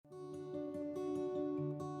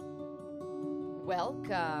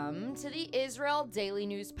Welcome to the Israel Daily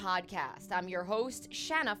News Podcast. I'm your host,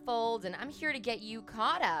 Shanna Fold, and I'm here to get you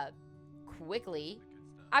caught up quickly.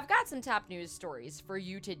 I've got some top news stories for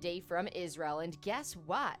you today from Israel, and guess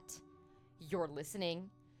what? You're listening,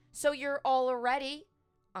 so you're already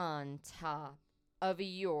on top of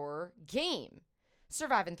your game.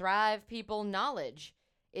 Survive and thrive, people. Knowledge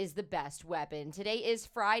is the best weapon. Today is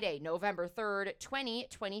Friday, November 3rd,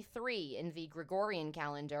 2023 in the Gregorian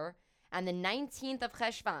calendar, and the 19th of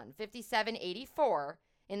Cheshvan, 5784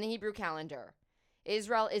 in the Hebrew calendar.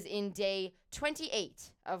 Israel is in day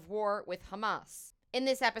 28 of war with Hamas. In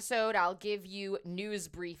this episode, I'll give you news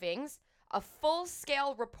briefings, a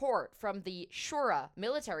full-scale report from the Shura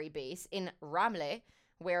military base in Ramleh,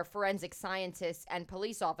 where forensic scientists and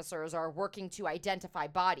police officers are working to identify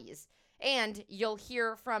bodies. And you'll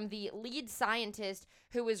hear from the lead scientist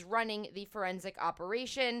who is running the forensic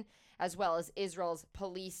operation, as well as Israel's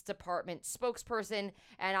police department spokesperson.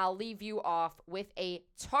 And I'll leave you off with a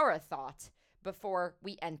Torah thought before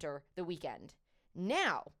we enter the weekend.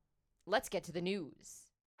 Now, let's get to the news.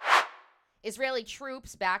 Israeli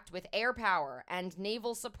troops backed with air power and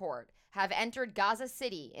naval support have entered Gaza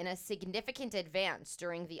City in a significant advance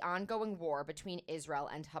during the ongoing war between Israel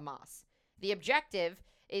and Hamas. The objective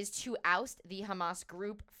is to oust the Hamas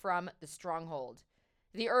group from the stronghold.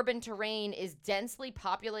 The urban terrain is densely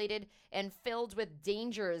populated and filled with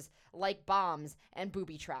dangers like bombs and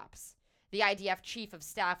booby traps. The IDF Chief of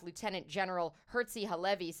Staff, Lieutenant General Herzi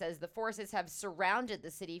Halevi, says the forces have surrounded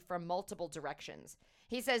the city from multiple directions.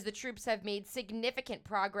 He says the troops have made significant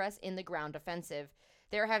progress in the ground offensive.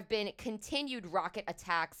 There have been continued rocket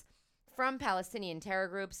attacks from Palestinian terror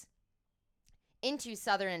groups into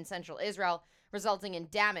southern and central Israel, resulting in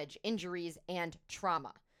damage, injuries, and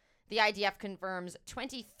trauma. The IDF confirms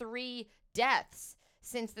 23 deaths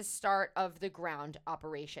since the start of the ground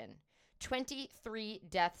operation. 23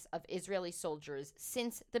 deaths of Israeli soldiers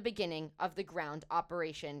since the beginning of the ground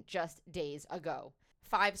operation just days ago.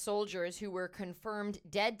 5 soldiers who were confirmed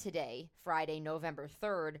dead today, Friday, November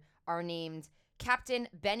 3rd, are named Captain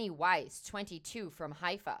Benny Weiss, 22, from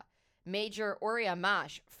Haifa, Major Uri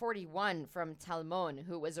Amash, 41, from Talmon,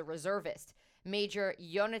 who was a reservist, Major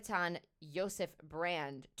Yonatan Yosef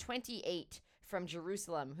Brand, 28, from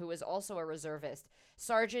Jerusalem, who was also a reservist,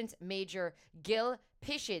 Sergeant Major Gil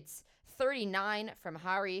Pishitz, 39, from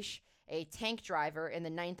Harish, a tank driver in the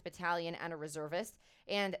 9th Battalion and a reservist,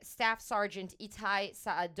 and Staff Sergeant Itai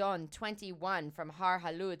Saadon, 21, from Har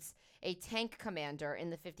Halutz, a tank commander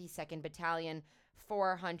in the 52nd Battalion,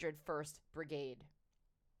 401st Brigade.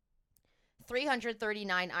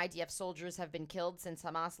 339 IDF soldiers have been killed since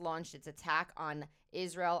Hamas launched its attack on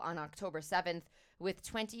Israel on October 7th, with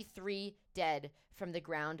 23 dead from the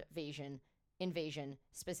ground invasion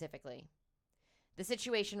specifically. The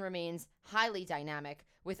situation remains highly dynamic,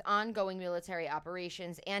 with ongoing military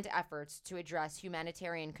operations and efforts to address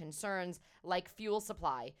humanitarian concerns like fuel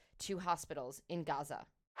supply to hospitals in Gaza.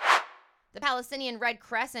 The Palestinian Red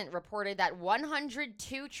Crescent reported that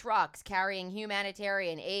 102 trucks carrying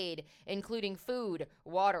humanitarian aid, including food,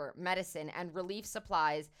 water, medicine, and relief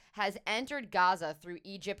supplies, has entered Gaza through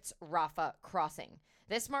Egypt's Rafah crossing.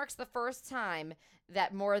 This marks the first time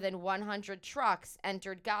that more than 100 trucks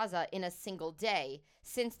entered Gaza in a single day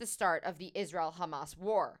since the start of the Israel-Hamas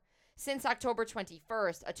war. Since October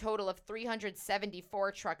 21st, a total of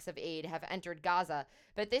 374 trucks of aid have entered Gaza,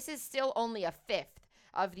 but this is still only a fifth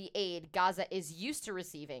of the aid Gaza is used to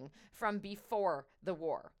receiving from before the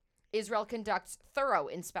war. Israel conducts thorough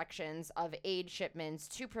inspections of aid shipments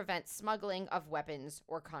to prevent smuggling of weapons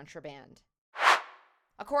or contraband.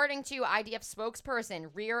 According to IDF spokesperson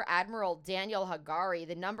Rear Admiral Daniel Hagari,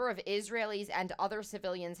 the number of Israelis and other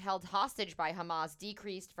civilians held hostage by Hamas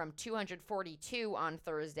decreased from 242 on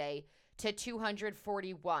Thursday to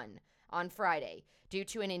 241 on Friday due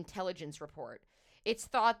to an intelligence report. It's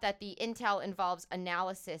thought that the intel involves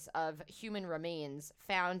analysis of human remains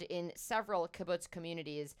found in several kibbutz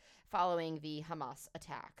communities following the Hamas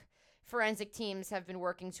attack. Forensic teams have been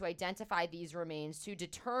working to identify these remains to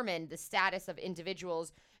determine the status of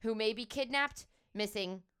individuals who may be kidnapped,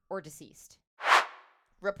 missing, or deceased.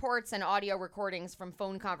 Reports and audio recordings from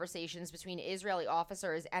phone conversations between Israeli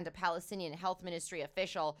officers and a Palestinian health ministry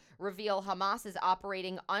official reveal Hamas is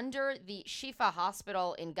operating under the Shifa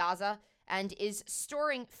hospital in Gaza and is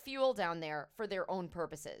storing fuel down there for their own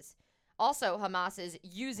purposes. Also, Hamas is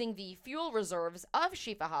using the fuel reserves of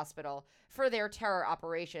Shifa Hospital for their terror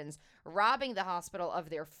operations, robbing the hospital of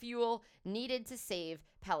their fuel needed to save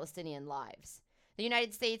Palestinian lives. The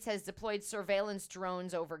United States has deployed surveillance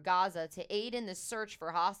drones over Gaza to aid in the search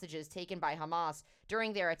for hostages taken by Hamas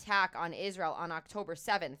during their attack on Israel on October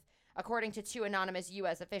 7th, According to two anonymous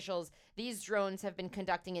U.S. officials, these drones have been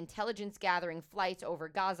conducting intelligence-gathering flights over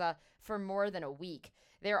Gaza for more than a week.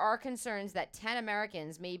 There are concerns that 10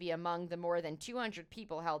 Americans may be among the more than 200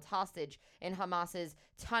 people held hostage in Hamas's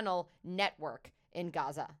tunnel network in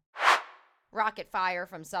Gaza. Rocket fire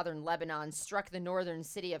from southern Lebanon struck the northern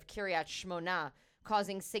city of Kiryat Shmona,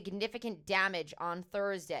 causing significant damage on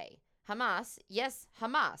Thursday. Hamas, yes,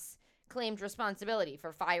 Hamas, claimed responsibility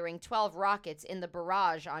for firing 12 rockets in the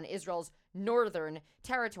barrage on Israel's northern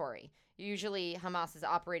territory. Usually, Hamas is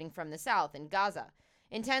operating from the south in Gaza.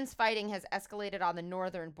 Intense fighting has escalated on the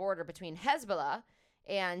northern border between Hezbollah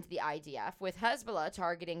and the IDF, with Hezbollah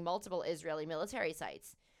targeting multiple Israeli military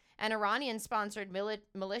sites. An Iranian-sponsored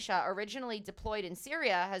militia originally deployed in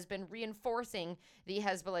Syria has been reinforcing the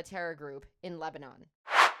Hezbollah terror group in Lebanon.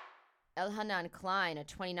 Elhanan Klein, a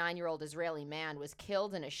 29-year-old Israeli man, was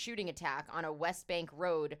killed in a shooting attack on a West Bank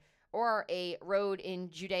road, or a road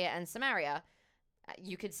in Judea and Samaria.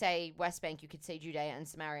 You could say West Bank, you could say Judea and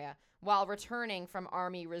Samaria, while returning from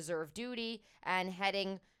Army Reserve duty and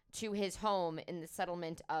heading to his home in the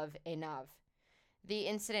settlement of Enav. The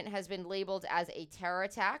incident has been labeled as a terror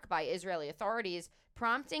attack by Israeli authorities,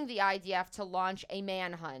 prompting the IDF to launch a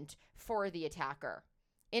manhunt for the attacker.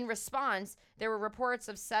 In response, there were reports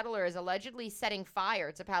of settlers allegedly setting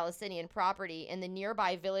fire to Palestinian property in the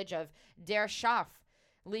nearby village of Der Shaf,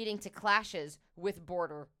 leading to clashes with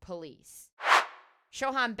border police.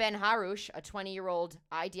 Shoham Ben Harush, a 20-year-old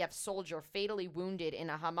IDF soldier fatally wounded in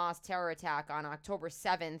a Hamas terror attack on October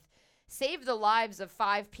 7th, saved the lives of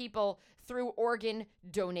 5 people through organ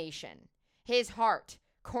donation. His heart,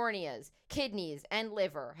 corneas, kidneys, and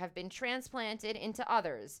liver have been transplanted into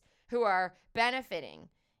others who are benefiting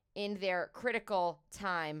in their critical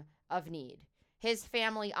time of need. His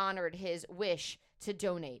family honored his wish to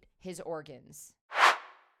donate his organs.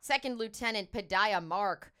 Second Lieutenant Pedaya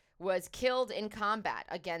Mark was killed in combat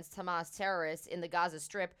against Hamas terrorists in the Gaza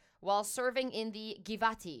Strip while serving in the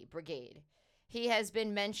Givati Brigade. He has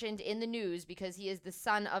been mentioned in the news because he is the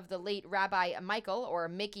son of the late Rabbi Michael, or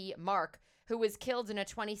Mickey Mark, who was killed in a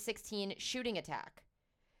 2016 shooting attack.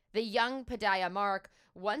 The young Pedaya Mark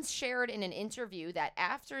once shared in an interview that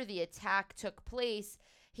after the attack took place,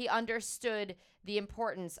 he understood the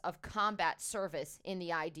importance of combat service in the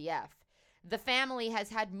IDF. The family has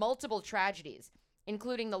had multiple tragedies,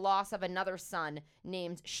 including the loss of another son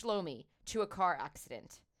named Shlomi to a car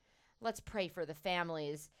accident. Let's pray for the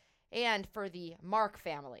families and for the Mark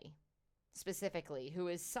family, specifically, who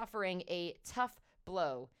is suffering a tough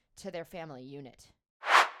blow to their family unit.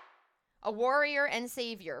 A warrior and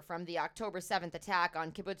savior from the October 7th attack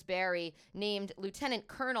on Kibbutz Be'eri named Lieutenant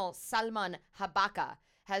Colonel Salman Habaka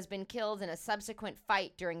has been killed in a subsequent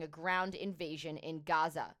fight during a ground invasion in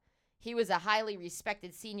Gaza. He was a highly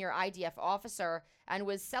respected senior IDF officer and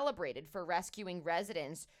was celebrated for rescuing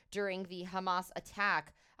residents during the Hamas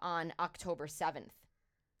attack on October 7th.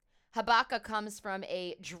 Habaka comes from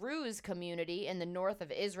a Druze community in the north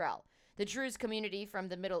of Israel. The Druze community from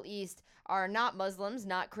the Middle East are not Muslims,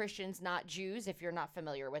 not Christians, not Jews, if you're not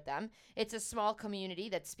familiar with them. It's a small community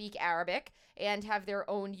that speak Arabic and have their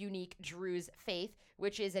own unique Druze faith,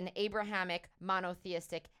 which is an Abrahamic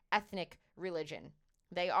monotheistic ethnic religion.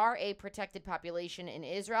 They are a protected population in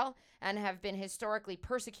Israel and have been historically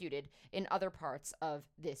persecuted in other parts of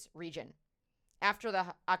this region. After the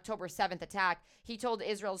October 7th attack, he told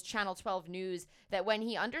Israel's Channel 12 News that when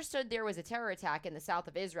he understood there was a terror attack in the south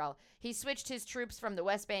of Israel, he switched his troops from the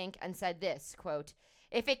West Bank and said this, quote,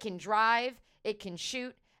 "If it can drive, it can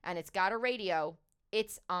shoot, and it's got a radio,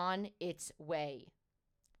 it's on its way."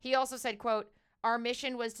 He also said, quote, "Our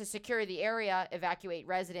mission was to secure the area, evacuate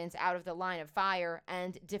residents out of the line of fire,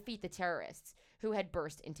 and defeat the terrorists who had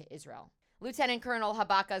burst into Israel." Lieutenant Colonel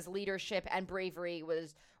Habaka's leadership and bravery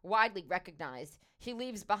was widely recognized. He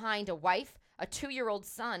leaves behind a wife, a 2-year-old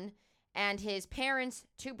son, and his parents,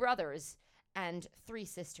 2 brothers, and 3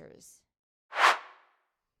 sisters.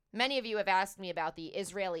 Many of you have asked me about the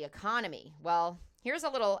Israeli economy. Well, here's a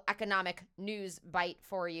little economic news bite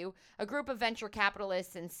for you. A group of venture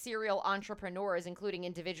capitalists and serial entrepreneurs, including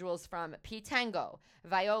individuals from Pitango,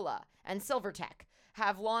 Viola, and Silvertech,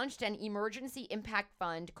 have launched an emergency impact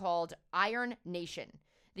fund called Iron Nation.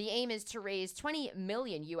 The aim is to raise $20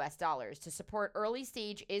 million to support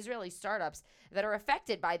early-stage Israeli startups that are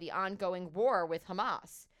affected by the ongoing war with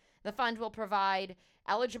Hamas. The fund will provide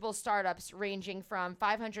eligible startups ranging from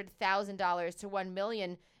 $500,000 to $1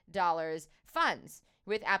 million funds,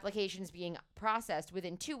 with applications being processed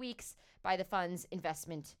within 2 weeks by the fund's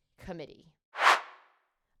investment committee.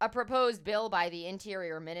 A proposed bill by the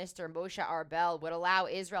Interior Minister Moshe Arbel would allow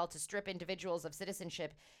Israel to strip individuals of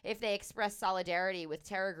citizenship if they express solidarity with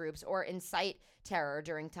terror groups or incite terror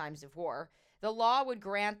during times of war. The law would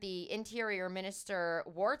grant the Interior Minister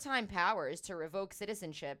wartime powers to revoke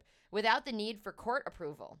citizenship without the need for court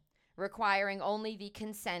approval, requiring only the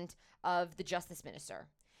consent of the Justice Minister.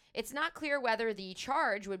 It's not clear whether the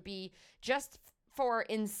charge would be just for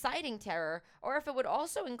inciting terror or if it would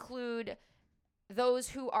also include those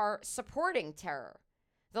who are supporting terror.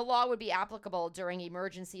 The law would be applicable during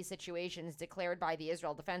emergency situations declared by the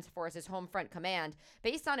Israel Defense Forces Home Front Command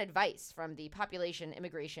based on advice from the Population,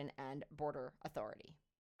 Immigration, and Border Authority.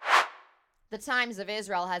 The Times of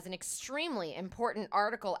Israel has an extremely important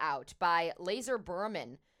article out by Lazer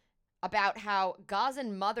Berman about how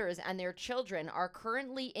Gazan mothers and their children are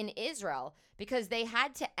currently in Israel because they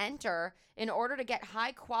had to enter in order to get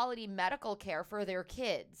high-quality medical care for their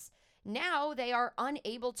kids. Now they are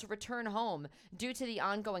unable to return home due to the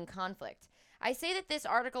ongoing conflict. I say that this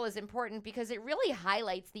article is important because it really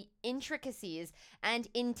highlights the intricacies and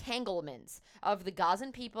entanglements of the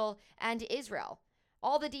Gazan people and Israel.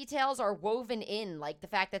 All the details are woven in, like the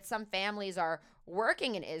fact that some families are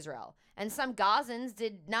working in Israel, and some Gazans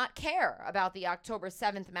did not care about the October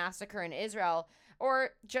 7th massacre in Israel,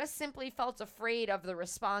 or just simply felt afraid of the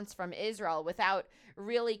response from Israel without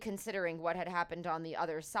really considering what had happened on the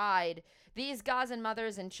other side. These Gazan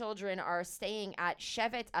mothers and children are staying at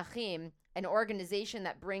Shevet Achim, an organization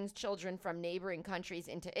that brings children from neighboring countries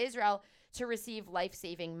into Israel to receive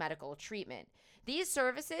life-saving medical treatment. These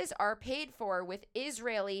services are paid for with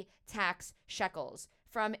Israeli tax shekels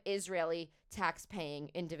from Israeli tax-paying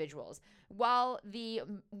individuals. While the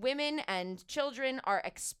women and children are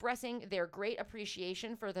expressing their great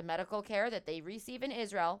appreciation for the medical care that they receive in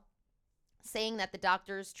Israel, saying that the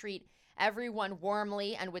doctors treat everyone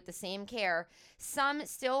warmly and with the same care, some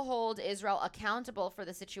still hold Israel accountable for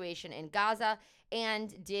the situation in Gaza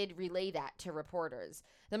and did relay that to reporters.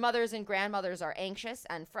 The mothers and grandmothers are anxious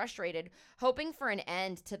and frustrated, hoping for an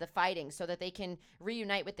end to the fighting so that they can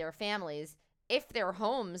reunite with their families if their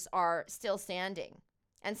homes are still standing.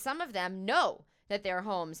 And some of them know that their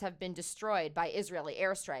homes have been destroyed by Israeli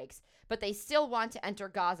airstrikes, but they still want to enter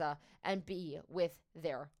Gaza and be with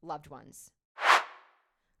their loved ones.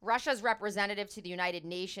 Russia's representative to the United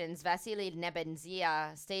Nations, Vasily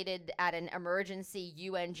Nebenzia, stated at an emergency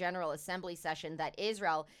UN General Assembly session that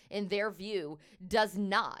Israel, in their view, does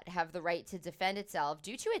not have the right to defend itself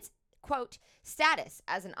due to its, quote, status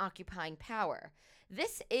as an occupying power.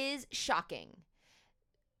 This is shocking.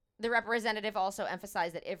 The representative also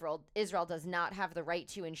emphasized that Israel does not have the right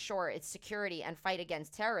to ensure its security and fight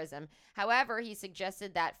against terrorism. However, he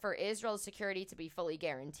suggested that for Israel's security to be fully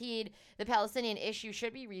guaranteed, the Palestinian issue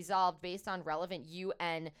should be resolved based on relevant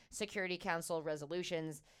UN Security Council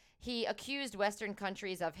resolutions. He accused Western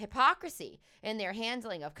countries of hypocrisy in their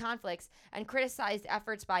handling of conflicts and criticized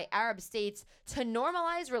efforts by Arab states to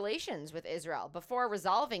normalize relations with Israel before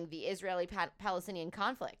resolving the Israeli-Palestinian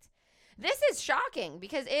conflict. This is shocking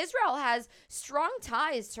because Israel has strong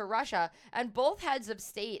ties to Russia, and both heads of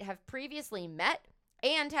state have previously met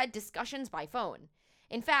and had discussions by phone.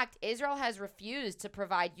 In fact, Israel has refused to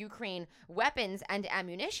provide Ukraine weapons and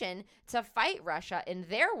ammunition to fight Russia in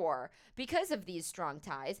their war because of these strong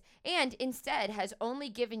ties, and instead has only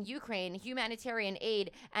given Ukraine humanitarian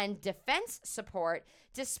aid and defense support,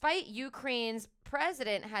 despite Ukraine's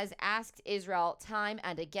president has asked Israel time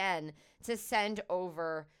and again to send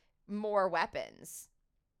over more weapons.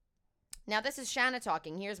 Now, this is Shanna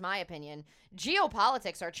talking. Here's my opinion.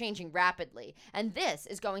 Geopolitics are changing rapidly, and this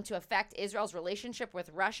is going to affect Israel's relationship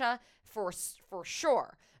with Russia for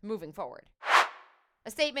sure moving forward.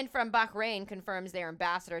 A statement from Bahrain confirms their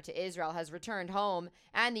ambassador to Israel has returned home,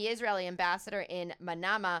 and the Israeli ambassador in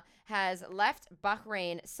Manama has left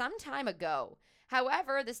Bahrain some time ago.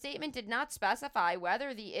 However, the statement did not specify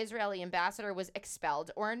whether the Israeli ambassador was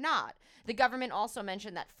expelled or not. The government also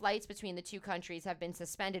mentioned that flights between the two countries have been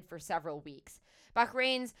suspended for several weeks.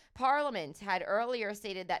 Bahrain's parliament had earlier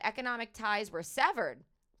stated that economic ties were severed,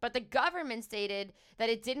 but the government stated that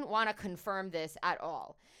it didn't want to confirm this at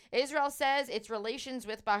all. Israel says its relations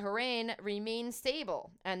with Bahrain remain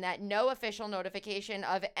stable and that no official notification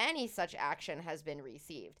of any such action has been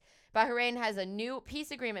received. Bahrain has a new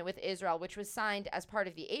peace agreement with Israel, which was signed as part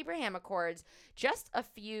of the Abraham Accords just a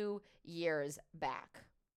few years back.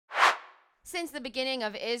 Since the beginning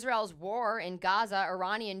of Israel's war in Gaza,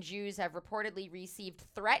 Iranian Jews have reportedly received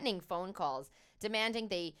threatening phone calls demanding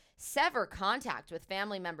they sever contact with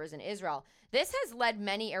family members in Israel. This has led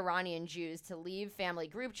many Iranian Jews to leave family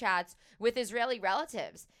group chats with Israeli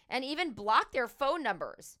relatives and even block their phone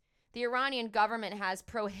numbers. The Iranian government has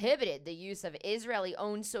prohibited the use of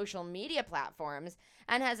Israeli-owned social media platforms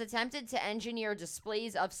and has attempted to engineer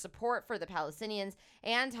displays of support for the Palestinians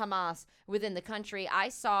and Hamas within the country. I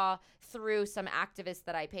saw through some activists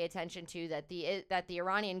that I pay attention to that the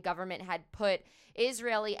Iranian government had put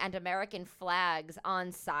Israeli and American flags on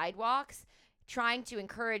sidewalks, trying to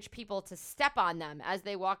encourage people to step on them as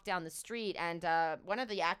they walk down the street. And one of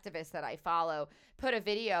the activists that I follow put a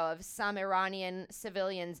video of some Iranian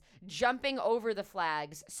civilians jumping over the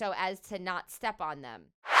flags so as to not step on them.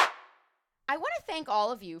 I want to thank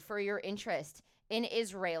all of you for your interest in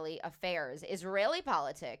Israeli affairs. Israeli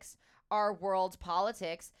politics are world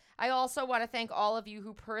politics. I also want to thank all of you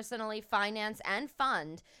who personally finance and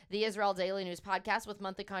fund the Israel Daily News podcast with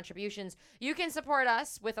monthly contributions. You can support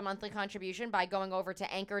us with a monthly contribution by going over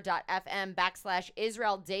to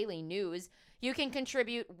anchor.fm/Israel Daily News. You can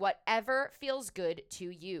contribute whatever feels good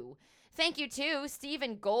to you. Thank you to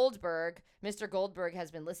Stephen Goldberg. Mr. Goldberg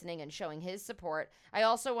has been listening and showing his support. I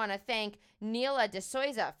also want to thank Neela De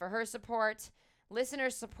Souza for her support. Listener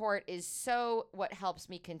support is so what helps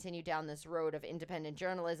me continue down this road of independent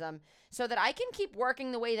journalism so that I can keep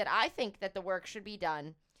working the way that I think that the work should be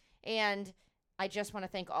done. And I just want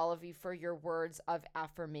to thank all of you for your words of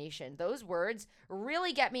affirmation. Those words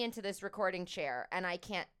really get me into this recording chair, and I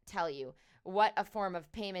can't tell you what a form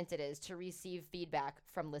of payment it is to receive feedback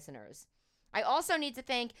from listeners. I also need to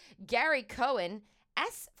thank Gary Cohen,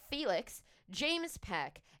 S. Felix, James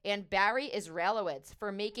Peck, and Barry Israelowitz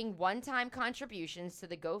for making one-time contributions to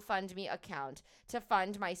the GoFundMe account to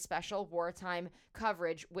fund my special wartime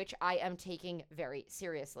coverage, which I am taking very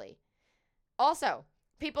seriously. Also,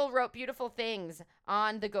 people wrote beautiful things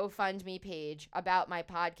on the GoFundMe page about my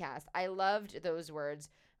podcast. I loved those words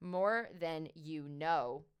more than you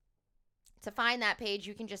know. To find that page,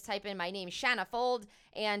 you can just type in my name, Shanna Fold,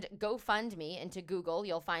 and GoFundMe into Google.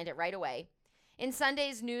 You'll find it right away. In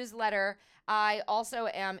Sunday's newsletter, I'm also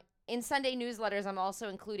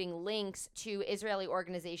including links to Israeli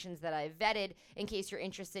organizations that I've vetted in case you're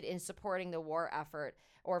interested in supporting the war effort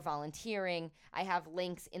or volunteering. I have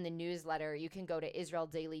links in the newsletter. You can go to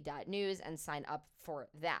israeldaily.news and sign up for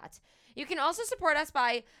that. You can also support us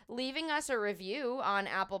by leaving us a review on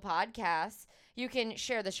Apple Podcasts. You can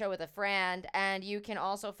share the show with a friend, and you can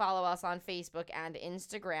also follow us on Facebook and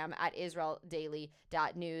Instagram at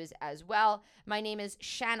israeldaily.news as well. My name is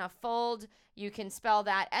Shanna Fold. You can spell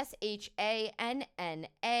that Shanna.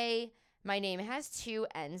 My name has 2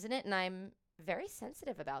 N's in it, and I'm very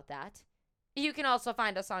sensitive about that. You can also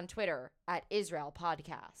find us on Twitter at Israel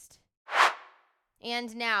Podcast.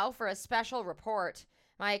 And now for a special report.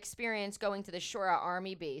 My experience going to the Shura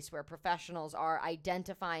Army base where professionals are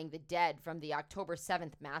identifying the dead from the October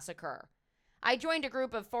 7th massacre. I joined a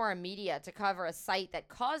group of foreign media to cover a site that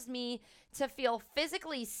caused me to feel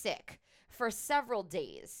physically sick for several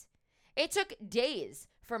days. It took days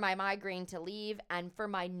for my migraine to leave and for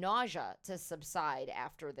my nausea to subside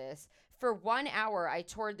after this. For 1 hour, I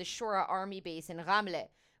toured the Shura Army base in Ramle,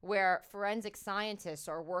 where forensic scientists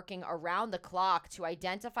are working around the clock to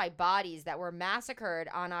identify bodies that were massacred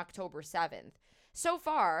on October 7th. So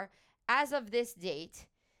far, as of this date,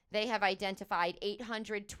 they have identified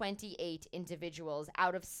 828 individuals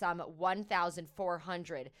out of some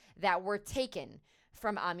 1,400 that were taken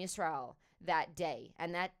from Am Yisrael that day.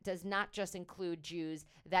 And that does not just include Jews,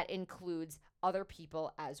 that includes other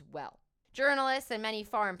people as well. Journalists and many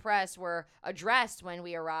foreign press were addressed when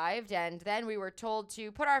we arrived, and then we were told to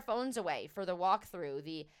put our phones away for the walk through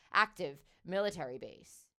the active military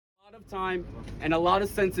base. A lot of time and a lot of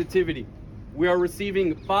sensitivity. We are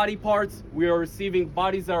receiving body parts, we are receiving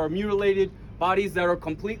bodies that are mutilated, bodies that are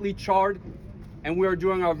completely charred, and we are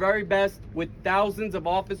doing our very best with thousands of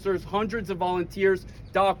officers, hundreds of volunteers,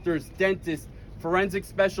 doctors, dentists, forensic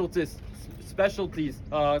specialists,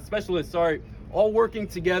 all working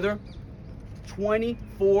together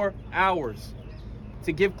 24 hours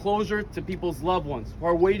to give closure to people's loved ones who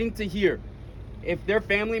are waiting to hear if their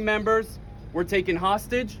family members were taken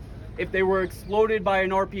hostage, if they were exploded by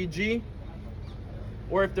an RPG,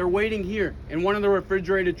 or if they're waiting here in one of the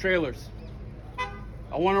refrigerated trailers.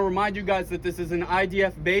 I want to remind you guys that this is an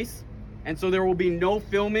IDF base, and so there will be no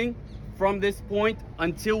filming from this point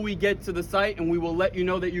until we get to the site, and we will let you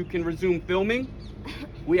know that you can resume filming.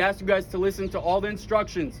 We ask you guys to listen to all the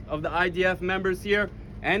instructions of the IDF members here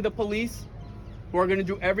and the police, who are going to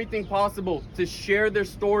do everything possible to share their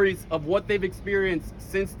stories of what they've experienced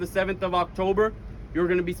since the 7th of October. You're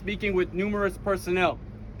going to be speaking with numerous personnel.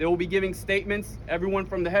 They will be giving statements, everyone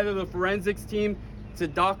from the head of the forensics team to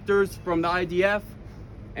doctors from the IDF,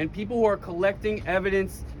 and people who are collecting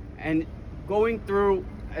evidence and going through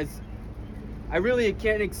as I really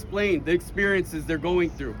can't explain the experiences they're going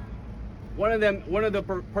through. One of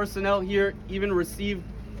the personnel here even received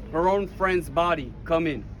her own friend's body come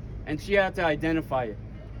in, and she had to identify it,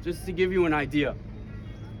 just to give you an idea.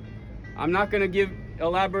 I'm not going to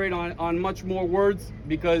elaborate on much more words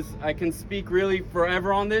because I can speak really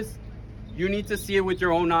forever on this. You need to see it with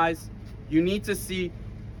your own eyes. You need to see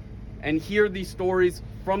and hear these stories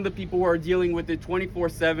from the people who are dealing with it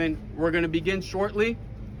 24/7. We're going to begin shortly.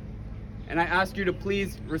 And I ask you to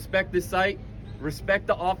please respect this site, respect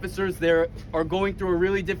the officers. They are going through a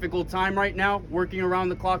really difficult time right now, working around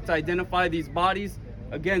the clock to identify these bodies.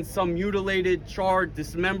 Again, some mutilated, charred,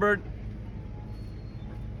 dismembered.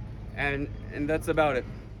 And that's about it.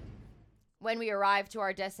 When we arrived to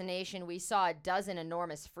our destination, we saw a dozen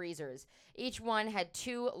enormous freezers. Each one had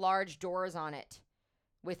 2 large doors on it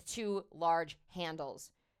with 2 large handles.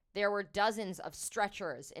 There were dozens of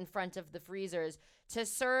stretchers in front of the freezers to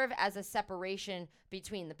serve as a separation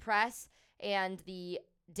between the press and the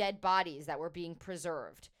dead bodies that were being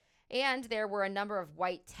preserved. And there were a number of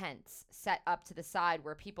white tents set up to the side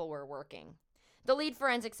where people were working. The lead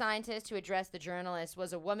forensic scientist who addressed the journalists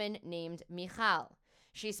was a woman named Michal.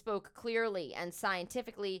 She spoke clearly and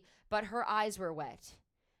scientifically, but her eyes were wet,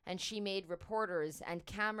 and she made reporters and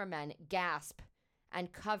cameramen gasp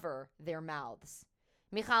and cover their mouths.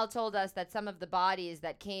 Michal told us that some of the bodies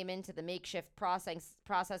that came into the makeshift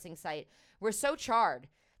processing site were so charred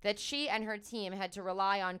that she and her team had to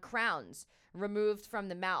rely on crowns removed from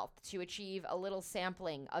the mouth to achieve a little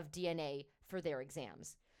sampling of DNA for their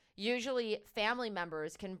exams. Usually, family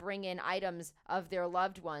members can bring in items of their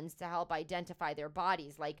loved ones to help identify their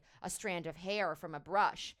bodies, like a strand of hair from a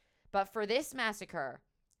brush. But for this massacre,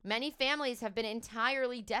 many families have been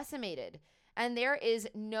entirely decimated, and there is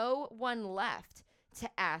no one left to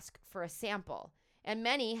ask for a sample. And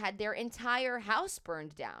many had their entire house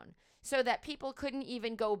burned down so that people couldn't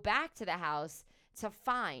even go back to the house to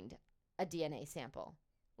find a DNA sample.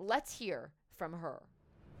 Let's hear from her.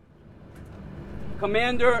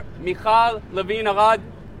 Commander Michal Levine Arad,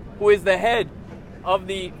 who is the head of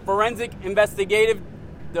the Forensic Investigative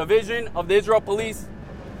Division of the Israel Police,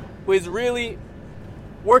 who is really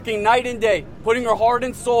working night and day, putting her heart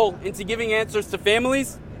and soul into giving answers to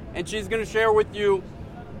families, and she's going to share with you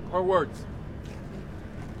her words.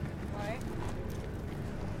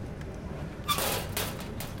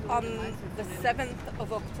 On the 7th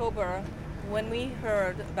of October, when we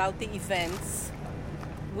heard about the events,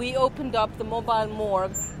 we opened up the mobile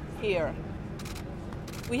morgue here.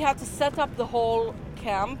 We had to set up the whole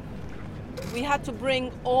camp. We had to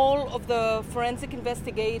bring all of the forensic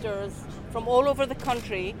investigators from all over the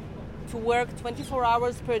country to work 24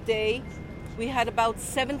 hours per day. We had about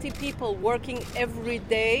 70 people working every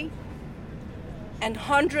day and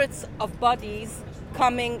hundreds of bodies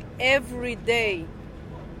coming every day.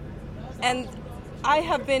 And I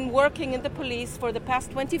have been working in the police for the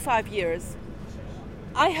past 25 years.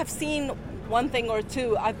 I have seen one thing or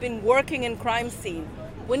two. I've been working in crime scene.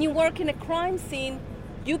 When you work in a crime scene,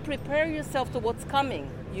 you prepare yourself to what's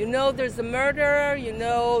coming. You know there's a murder, you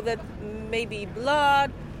know that maybe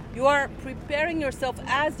blood. You are preparing yourself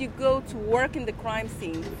as you go to work in the crime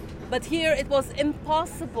scene. But here it was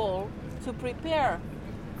impossible to prepare.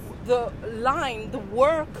 The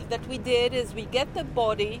work that we did is we get the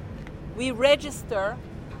body, we register,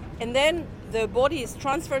 and then the body is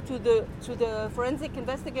transferred to the forensic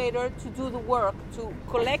investigator to do the work, to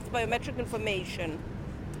collect biometric information.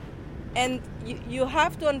 And you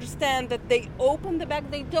have to understand that they open the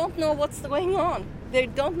bag, they don't know what's going on. They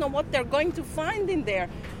don't know what they're going to find in there.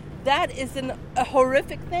 That is a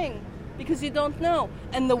horrific thing, because you don't know.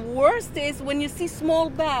 And the worst is when you see small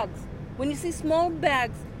bags. When you see small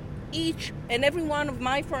bags, each and every one of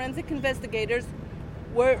my forensic investigators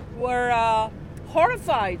were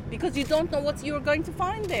horrified, because you don't know what you're going to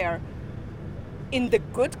find there. In the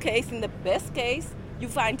good case, in the best case, you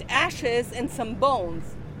find ashes and some bones,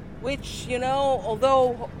 which, you know,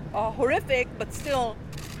 although horrific, but still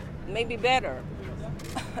maybe better.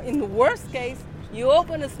 In the worst case, you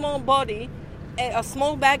open a small body, a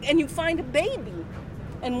small bag, and you find a baby.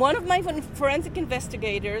 And one of my forensic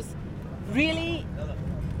investigators really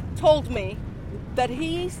told me that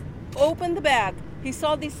he opened the bag. He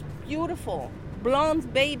saw this beautiful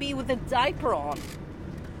blonde baby with a diaper on.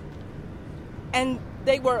 And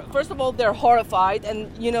they were, first of all, they're horrified.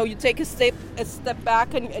 And, you know, you take a step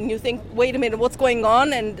back and you think, wait a minute, what's going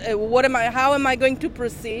on? And how am I going to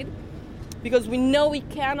proceed? Because we know we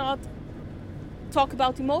cannot talk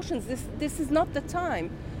about emotions. This is not the time.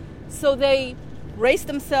 So they raise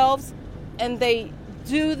themselves and they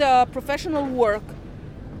do the professional work.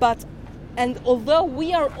 But And although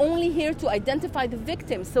we are only here to identify the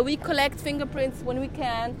victims, so we collect fingerprints when we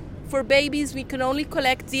can. For babies, we can only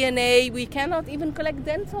collect DNA. We cannot even collect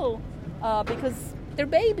dental because they're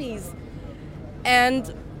babies.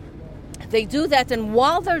 And they do that, and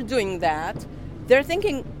while they're doing that, they're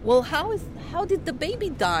thinking, well, how did the baby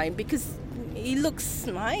die? Because he looks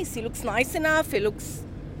nice. He looks nice enough. He looks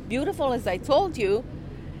beautiful, as I told you.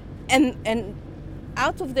 And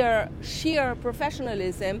out of their sheer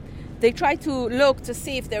professionalism, they try to look to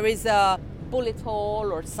see if there is a bullet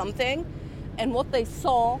hole or something. And what they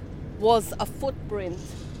saw was a footprint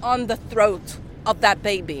on the throat of that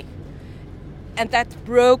baby. And that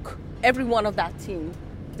broke every one of that team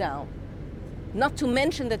down. Not to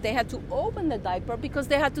mention that they had to open the diaper because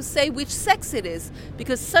they had to say which sex it is.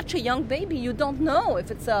 Because such a young baby, you don't know if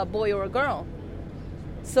it's a boy or a girl.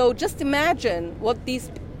 So just imagine what these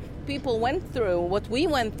people went through, what we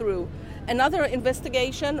went through. Another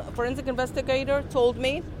forensic investigator told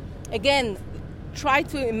me, again, try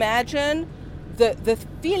to imagine the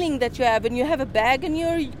feeling that you have when you have a bag and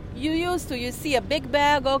you used to. You see a big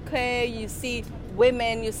bag, okay, you see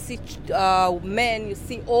women, you see men, you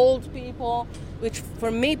see old people, which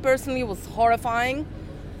for me personally was horrifying.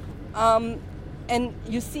 And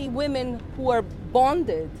you see women who are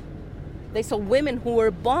bonded. They saw women who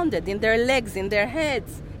were bonded in their legs, in their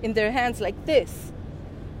heads, in their hands like this,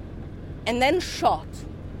 and then shot.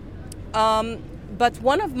 But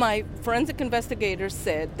one of my forensic investigators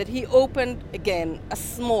said that he opened, again, a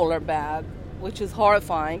smaller bag, which is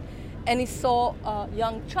horrifying, and he saw a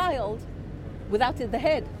young child without the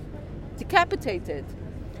head, decapitated.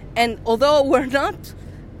 And although we're not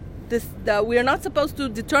supposed to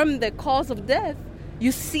determine the cause of death,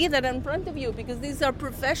 you see that in front of you because these are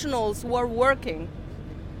professionals who are working.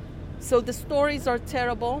 So the stories are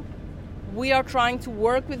terrible. We are trying to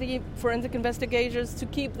work with the forensic investigators to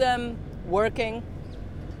keep them working.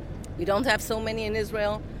 We don't have so many in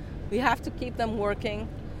Israel. We have to keep them working.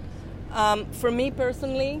 For me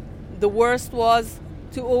personally, the worst was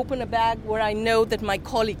to open a bag where I know that my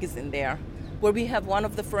colleague is in there, where we have one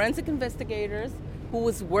of the forensic investigators who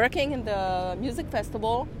was working in the music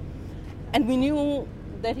festival, and we knew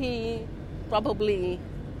that he probably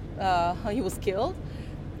he was killed.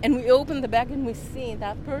 And we open the bag and we see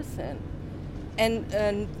that person.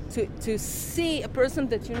 And to see a person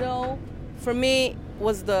that you know, for me,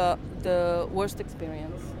 was the worst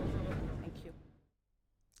experience. Thank you.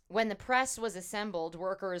 When the press was assembled,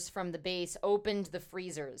 workers from the base opened the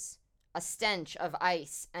freezers. A stench of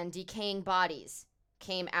ice and decaying bodies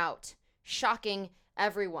came out, shocking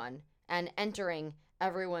everyone and entering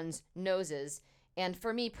everyone's noses. And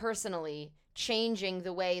for me personally, changing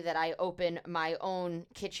the way that I open my own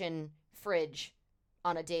kitchen fridge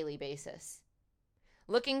on a daily basis.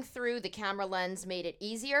 Looking through the camera lens made it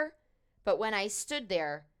easier, but when I stood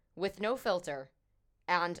there with no filter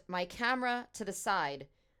and my camera to the side,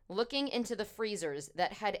 looking into the freezers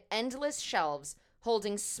that had endless shelves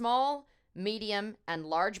holding small, medium, and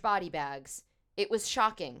large body bags, it was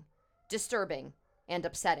shocking, disturbing, and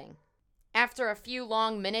upsetting. After a few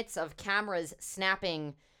long minutes of cameras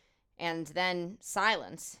snapping and then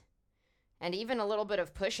silence, and even a little bit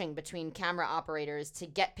of pushing between camera operators to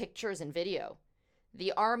get pictures and video,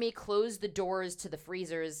 the army closed the doors to the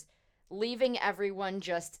freezers, leaving everyone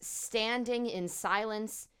just standing in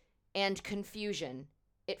silence and confusion.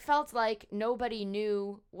 It felt like nobody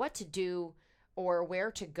knew what to do or where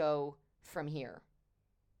to go from here.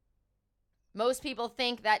 Most people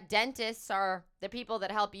think that dentists are the people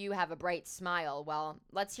that help you have a bright smile. Well,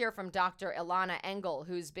 let's hear from Dr. Ilana Engel,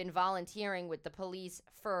 who's been volunteering with the police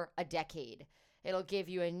for a decade. It'll give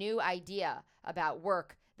you a new idea about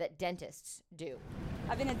work that dentists do.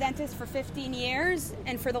 I've been a dentist for 15 years,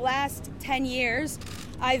 and for the last 10 years,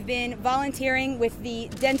 I've been volunteering with the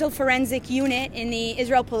Dental Forensic Unit in the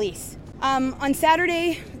Israel Police. On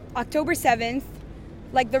Saturday, October 7th,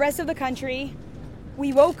 like the rest of the country,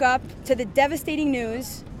 we woke up to the devastating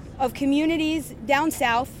news of communities down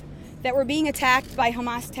south that were being attacked by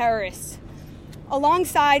Hamas terrorists.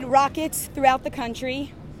 Alongside rockets throughout the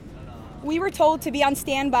country, we were told to be on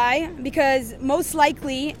standby because most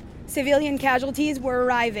likely civilian casualties were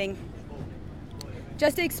arriving.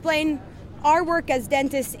 Just to explain, our work as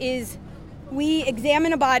dentists is we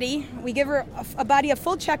examine a body, we give a body a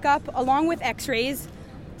full checkup along with x-rays.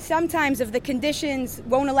 Sometimes if the conditions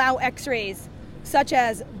won't allow x-rays, such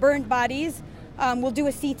as burnt bodies, we'll do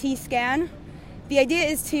a CT scan. The idea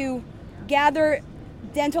is to gather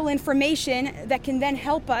dental information that can then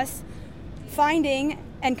help us finding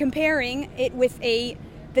and comparing it with the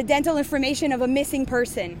dental information of a missing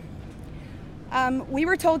person. We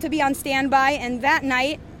were told to be on standby, and that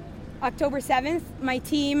night October 7th, my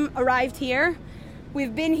team arrived here.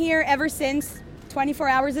 We've been here ever since, 24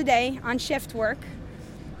 hours a day on shift work.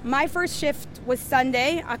 My first shift was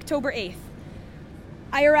Sunday, October 8th.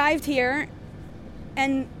 I arrived here,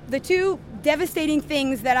 and the two devastating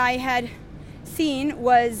things that I had seen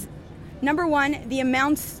was, number one, the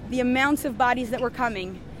amounts of bodies that were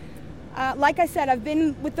coming. Like I said, I've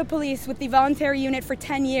been with the police, with the voluntary unit for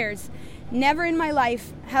 10 years. Never in my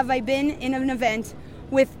life have I been in an event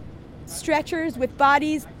with stretchers, with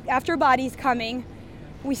bodies after bodies coming.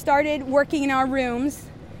 We started working in our rooms,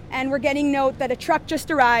 and we're getting note that a truck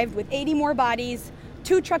just arrived with 80 more bodies,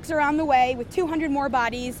 2 trucks are on the way with 200 more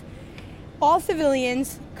bodies, all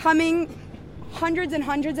civilians coming, hundreds and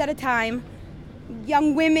hundreds at a time,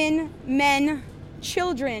 young women, men,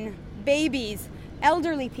 children, babies,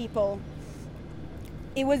 elderly people.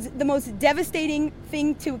 It was the most devastating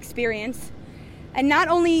thing to experience. And not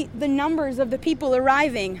only the numbers of the people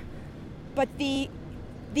arriving, but the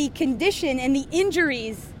condition and the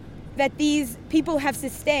injuries that these people have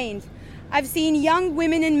sustained. I've seen young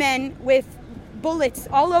women and men with bullets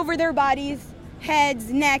all over their bodies,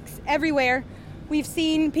 heads, necks, everywhere. We've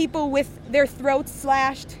seen people with their throats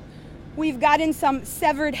slashed. We've gotten some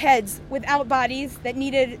severed heads without bodies that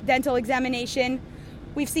needed dental examination.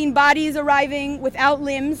 We've seen bodies arriving without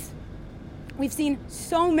limbs. We've seen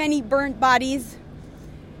so many burnt bodies.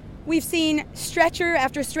 We've seen stretcher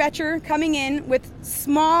after stretcher coming in with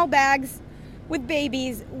small bags with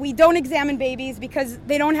babies. We don't examine babies because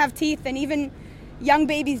they don't have teeth, and even young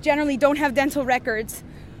babies generally don't have dental records.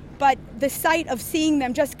 But the sight of seeing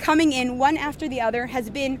them just coming in one after the other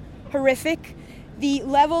has been horrific. The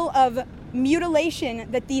level of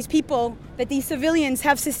mutilation that these people, that these civilians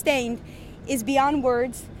have sustained is beyond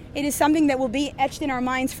words. It is something that will be etched in our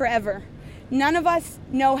minds forever. None of us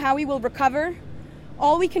know how we will recover.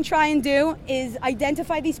 All we can try and do is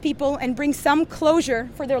identify these people and bring some closure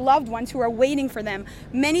for their loved ones who are waiting for them.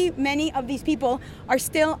 Many of these people are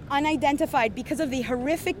still unidentified because of the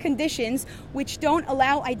horrific conditions which don't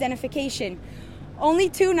allow identification. Only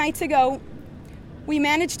 2 nights ago, we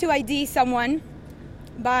managed to ID someone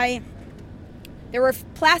there were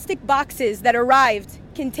plastic boxes that arrived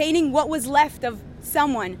containing what was left of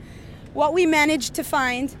someone. What we managed to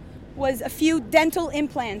find was a few dental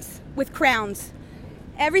implants with crowns.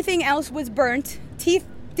 Everything else was burnt. Teeth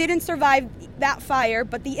didn't survive that fire,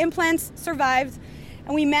 but the implants survived,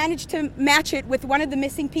 and we managed to match it with one of the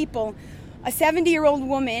missing people, a 70-year-old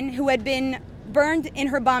woman who had been burned in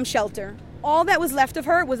her bomb shelter. All that was left of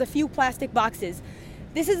her was a few plastic boxes.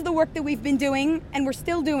 This is the work that we've been doing, and we're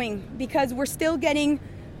still doing, because we're still getting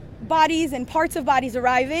bodies and parts of bodies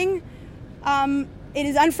arriving. It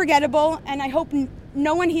is unforgettable, and I hope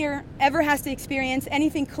no one here ever has to experience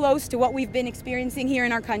anything close to what we've been experiencing here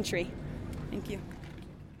in our country. Thank you.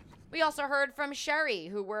 We also heard from Sherry,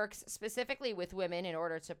 who works specifically with women in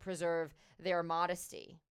order to preserve their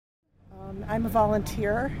modesty. I'm a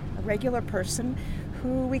volunteer, a regular person,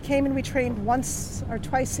 who we came and we trained once or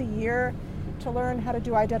twice a year to learn how to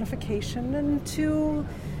do identification and to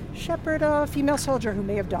shepherd a female soldier who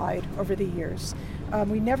may have died over the years.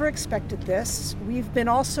 We never expected this. We've been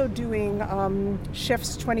also doing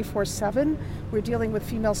shifts 24/7. We're dealing with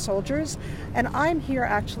female soldiers. And I'm here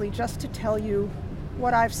actually just to tell you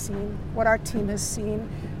what I've seen, what our team has seen.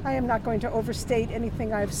 I am not going to overstate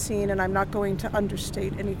anything I've seen, and I'm not going to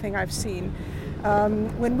understate anything I've seen.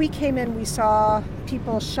 When we came in, we saw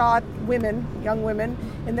people shot, women, young women,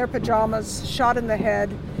 in their pajamas, shot in the head.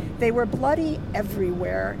 They were bloody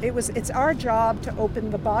everywhere. It's our job to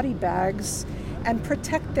open the body bags and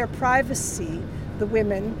protect their privacy, the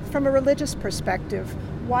women, from a religious perspective,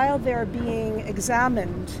 while they're being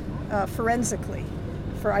examined forensically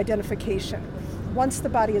for identification. Once the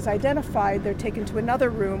body is identified, they're taken to another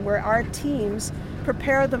room where our teams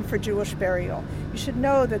prepare them for Jewish burial. You should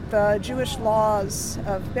know that the Jewish laws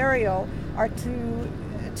of burial are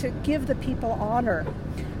to give the people honor.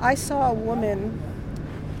 I saw a woman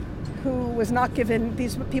who was not given,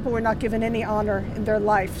 these people were not given any honor in their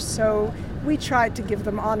life, so we tried to give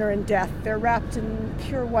them honor in death. They're wrapped in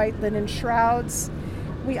pure white linen shrouds.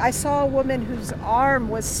 I saw a woman whose arm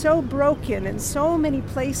was so broken in so many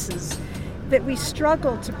places that we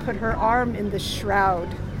struggled to put her arm in the shroud.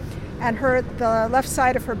 And the left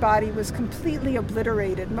side of her body was completely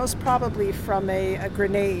obliterated, most probably from a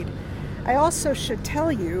grenade. I also should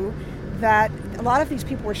tell you that a lot of these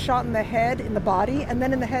people were shot in the head, in the body, and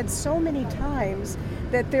then in the head so many times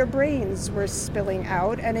that their brains were spilling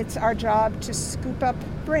out, and it's our job to scoop up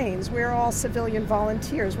brains. We're all civilian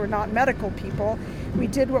volunteers. We're not medical people. We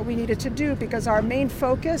did what we needed to do because our main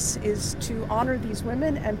focus is to honor these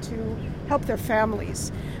women and to help their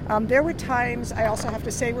families. There were times, I also have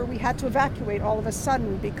to say, where we had to evacuate all of a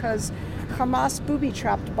sudden because Hamas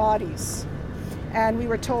booby-trapped bodies. And we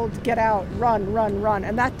were told, get out, run, run, run.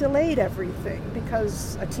 And that delayed everything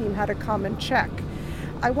because a team had to come and check.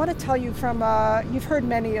 I want to tell you you've heard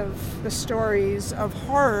many of the stories of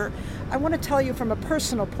horror. I want to tell you from a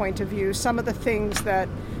personal point of view some of the things that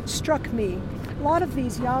struck me. A lot of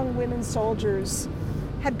these young women soldiers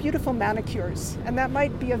had beautiful manicures, and that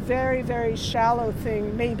might be a very, very shallow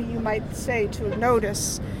thing, maybe you might say, to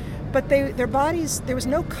notice. But their bodies, there was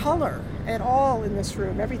no color at all in this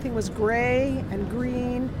room. Everything was gray and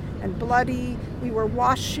green and bloody. We were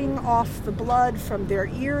washing off the blood from their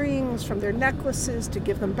earrings, from their necklaces to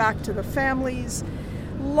give them back to the families.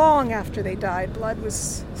 Long after they died, blood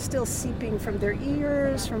was still seeping from their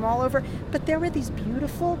ears, from all over. But there were these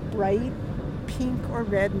beautiful, bright pink or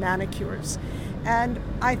red manicures. And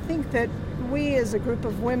I think that we as a group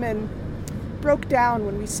of women broke down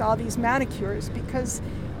when we saw these manicures because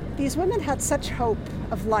these women had such hope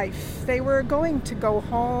of life. They were going to go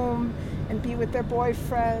home and be with their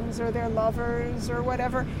boyfriends or their lovers or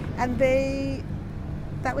whatever, and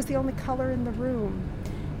that was the only color in the room.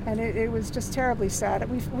 And it was just terribly sad.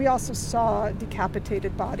 We also saw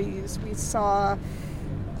decapitated bodies. We saw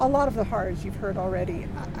a lot of the horrors you've heard already.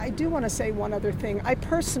 I do want to say one other thing. I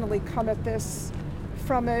personally come at this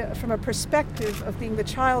from a perspective of being the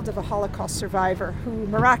child of a Holocaust survivor who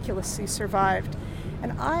miraculously survived.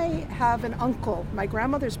 And I have an uncle, my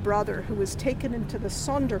grandmother's brother, who was taken into the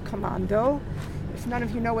Sonderkommando. If none of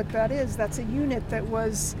you know what that is, that's a unit that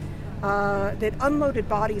unloaded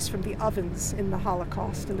bodies from the ovens in the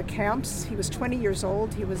Holocaust, in the camps. He was 20 years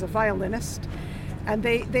old. He was a violinist. And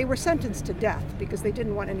they were sentenced to death because they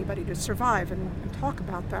didn't want anybody to survive and talk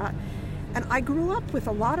about that. And I grew up with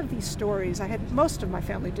a lot of these stories. Most of my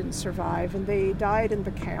family didn't survive, and they died in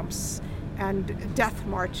the camps and death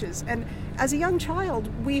marches. And as a young child,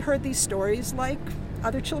 we heard these stories like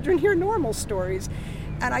other children hear normal stories.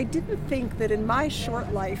 And I didn't think that in my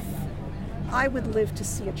short life, I would live to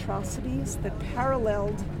see atrocities that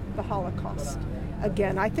paralleled the Holocaust.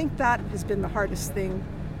 Again, I think that has been the hardest thing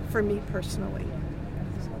for me personally.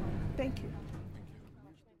 So, thank you.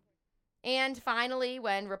 And finally,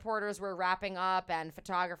 when reporters were wrapping up and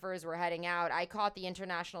photographers were heading out, I caught the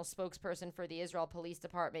international spokesperson for the Israel Police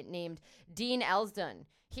Department named Dean Elsdon.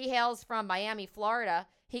 He hails from Miami, Florida.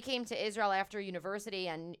 He came to Israel after university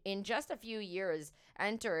and in just a few years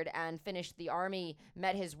entered and finished the army,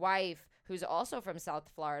 met his wife, who's also from South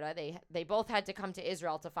Florida. They both had to come to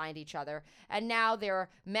Israel to find each other. And now they're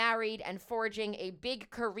married and forging a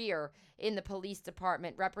big career in the police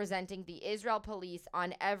department, representing the Israel police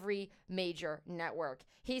on every major network.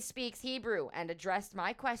 He speaks Hebrew and addressed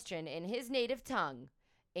my question in his native tongue,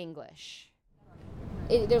 English.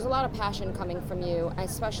 There's a lot of passion coming from you,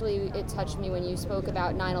 especially it touched me when you spoke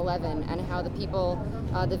about 9/11 and how the people,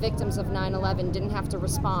 the victims of 9/11 didn't have to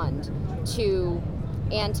respond to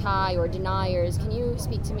anti or deniers. Can you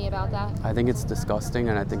speak to me about that? I think it's disgusting,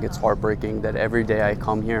 and I think it's heartbreaking that every day I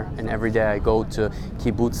come here and every day I go to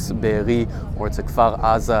Kibbutz Be'eri or to Kfar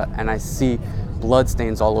Aza and I see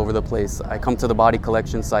bloodstains all over the place. I come to the body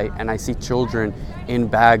collection site and I see children in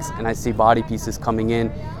bags and I see body pieces coming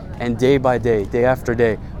in. And day by day, day after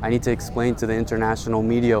day, I need to explain to the international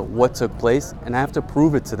media what took place, and I have to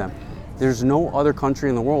prove it to them. There's no other country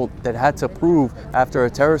in the world that had to prove after a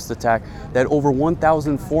terrorist attack that over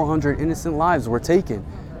 1,400 innocent lives were taken.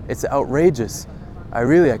 It's outrageous.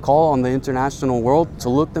 I call on the international world to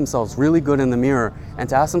look themselves really good in the mirror and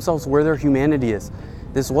to ask themselves where their humanity is.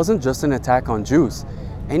 This wasn't just an attack on Jews.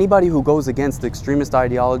 Anybody who goes against the extremist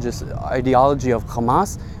ideology of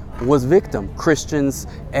Hamas was victim. Christians,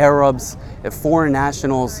 Arabs, foreign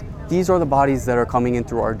nationals, these are the bodies that are coming in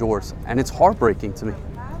through our doors, and it's heartbreaking to me.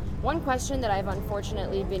 One question that I've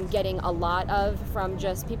unfortunately been getting a lot of from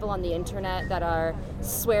just people on the internet that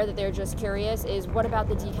swear that they're just curious is, what about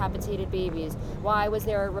the decapitated babies? Why was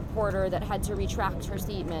there a reporter that had to retract her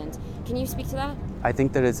statement? Can you speak to that? I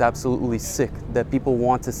think that it's absolutely sick that people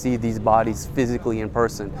want to see these bodies physically in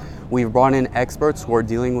person. We've brought in experts who are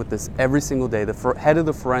dealing with this every single day. The head of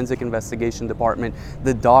the forensic investigation department,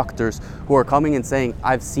 the doctors who are coming and saying,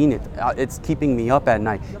 I've seen it. It's keeping me up at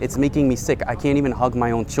night. It's making me sick. I can't even hug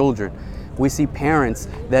my own children. We see parents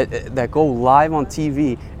that go live on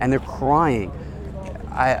TV and they're crying.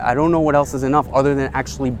 I don't know what else is enough other than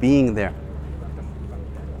actually being there.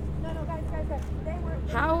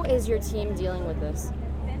 How is your team dealing with this?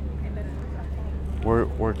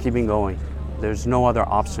 We're keeping going. There's no other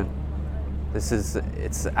option.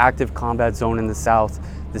 It's an active combat zone in the south.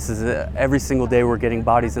 This is every single day we're getting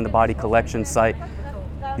bodies in the body collection site.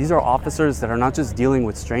 These are officers that are not just dealing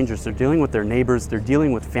with strangers, they're dealing with their neighbors, they're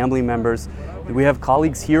dealing with family members. We have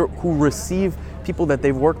colleagues here who receive people that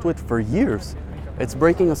they've worked with for years. It's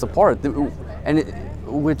breaking us apart.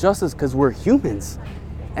 With justice, because we're humans.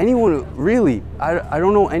 Anyone, really, I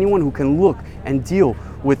don't know anyone who can look and deal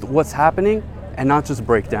with what's happening and not just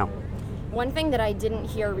break down. One thing that I didn't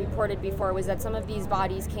hear reported before was that some of these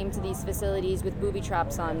bodies came to these facilities with booby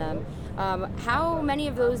traps on them. How many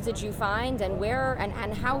of those did you find, and where,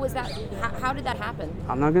 and how was that? How did that happen?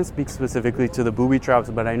 I'm not going to speak specifically to the booby traps,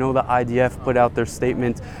 but I know the IDF put out their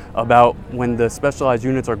statement about when the specialized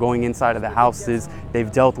units are going inside of the houses,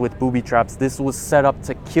 they've dealt with booby traps. This was set up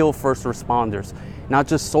to kill first responders, not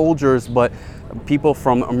just soldiers, but people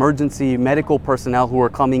from emergency medical personnel who are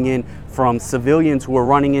coming in, from civilians who are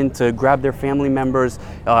running in to grab their family members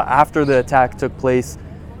after the attack took place.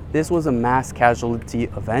 This was a mass casualty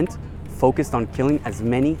event focused on killing as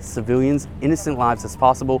many civilians, innocent lives as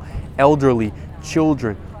possible, elderly,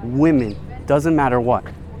 children, women, doesn't matter what.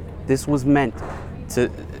 This was meant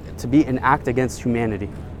to be an act against humanity.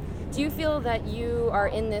 Do you feel that you are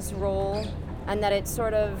in this role and that it's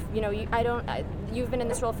sort of, you've been in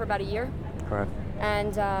this role for about a year? Correct.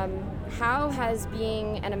 And how has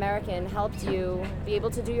being an American helped you be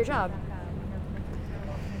able to do your job?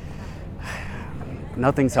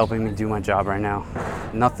 Nothing's helping me do my job right now.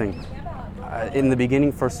 Nothing. In the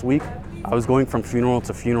beginning, first week, I was going from funeral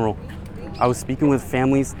to funeral. I was speaking with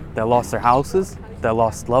families that lost their houses, that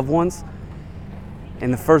lost loved ones.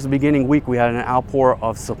 In the first beginning week, we had an outpour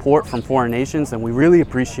of support from foreign nations, and we really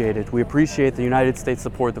appreciate it. We appreciate the United States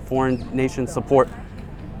support, the foreign nation support.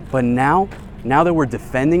 But now that we're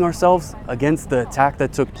defending ourselves against the attack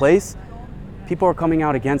that took place, people are coming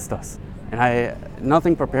out against us. And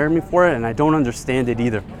nothing prepared me for it, and I don't understand it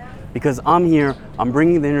either. Because I'm here, I'm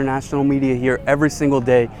bringing the international media here every single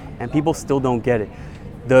day, and people still don't get it.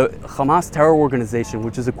 The Hamas terror organization,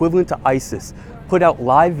 which is equivalent to ISIS, put out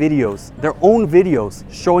live videos, their own videos,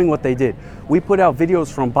 showing what they did. We put out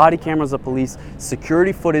videos from body cameras of police,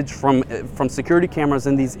 security footage from security cameras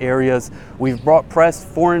in these areas. We've brought press,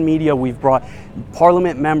 foreign media, we've brought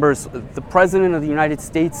parliament members. The President of the United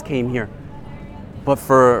States came here. But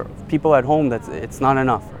for people at home, it's not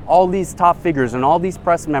enough. All these top figures and all these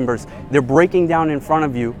press members, they're breaking down in front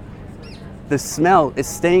of you. The smell is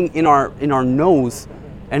staying in our nose,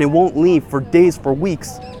 and it won't leave for days, for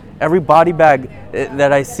weeks. Every body bag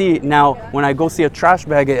that I see now, when I go see a trash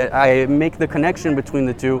bag, I make the connection between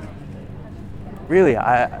the two. Really,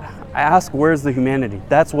 I ask, where's the humanity?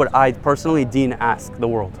 That's what I personally, Dean, ask the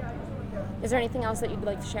world. Is there anything else that you'd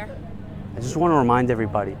like to share? I just want to remind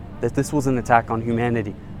everybody that this was an attack on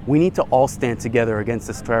humanity. We need to all stand together against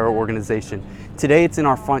this terror organization. Today it's in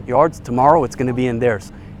our front yards, tomorrow it's going to be in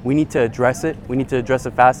theirs. We need to address it, we need to address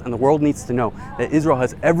it fast, and the world needs to know that Israel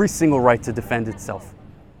has every single right to defend itself.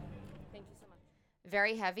 Thank you so much.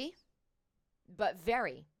 Very heavy, but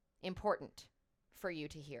very important for you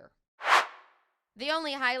to hear. The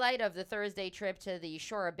only highlight of the Thursday trip to the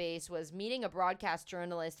Shora base was meeting a broadcast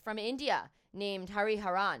journalist from India named Hari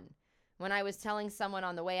Haran. When I was telling someone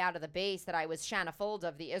on the way out of the base that I was Shanna Fold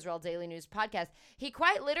of the Israel Daily News podcast, he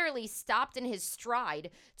quite literally stopped in his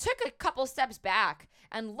stride, took a couple steps back,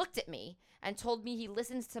 and looked at me and told me he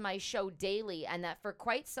listens to my show daily and that for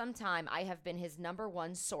quite some time I have been his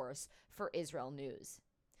 #1 source for Israel news.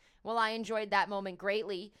 Well, I enjoyed that moment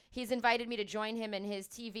greatly. He's invited me to join him in his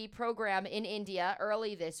TV program in India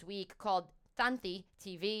early this week called Tanti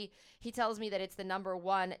TV. He tells me that it's the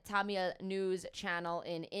 #1 Tamil news channel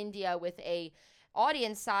in India with a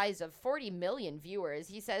audience size of 40 million viewers.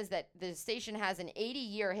 He says that the station has an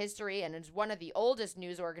 80-year history and is one of the oldest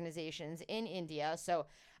news organizations in India. So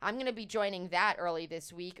I'm going to be joining that early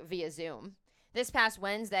this week via Zoom. This past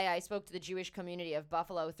Wednesday, I spoke to the Jewish community of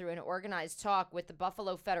Buffalo through an organized talk with the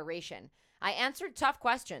Buffalo Federation. I answered tough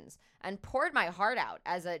questions and poured my heart out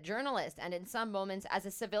as a journalist and in some moments as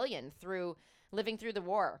a civilian through living through the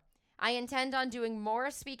war. I intend on doing more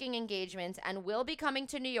speaking engagements and will be coming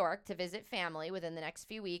to New York to visit family within the next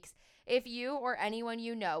few weeks. If you or anyone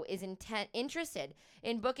you know is interested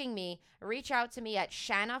in booking me, reach out to me at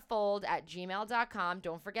shannafold@gmail.com.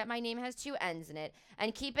 Don't forget my name has 2 N's in it.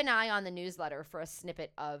 And keep an eye on the newsletter for a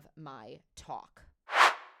snippet of my talk.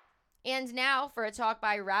 And now for a talk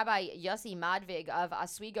by Rabbi Yossi Madvig of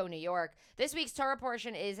Oswego, New York. This week's Torah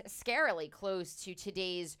portion is scarily close to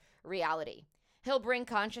today's reality. He'll bring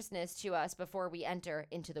consciousness to us before we enter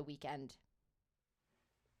into the weekend.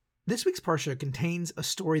 This week's Parsha contains a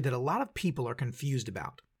story that a lot of people are confused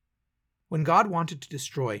about. When God wanted to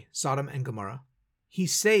destroy Sodom and Gomorrah, he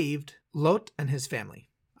saved Lot and his family,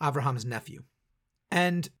 Abraham's nephew.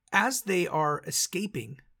 And as they are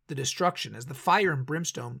escaping the destruction, as the fire and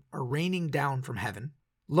brimstone are raining down from heaven,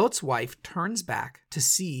 Lot's wife turns back to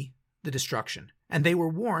see the destruction, and they were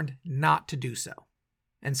warned not to do so.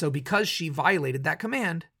 And so because she violated that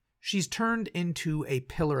command, she's turned into a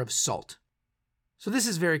pillar of salt. So this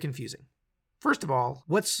is very confusing. First of all,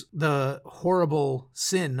 what's the horrible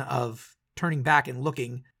sin of turning back and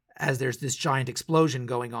looking as there's this giant explosion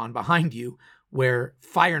going on behind you where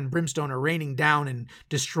fire and brimstone are raining down and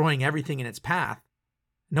destroying everything in its path?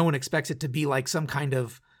 No one expects it to be like some kind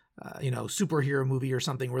of, superhero movie or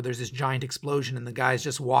something where there's this giant explosion and the guy's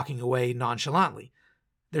just walking away nonchalantly.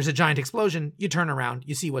 There's a giant explosion, you turn around,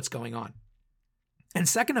 you see what's going on. And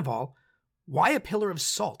second of all, why a pillar of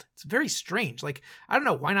salt? It's very strange. Like, I don't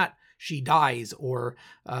know, why not she dies or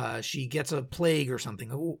she gets a plague or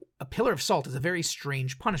something? A pillar of salt is a very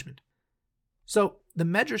strange punishment. So the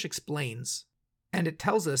Medrash explains, and it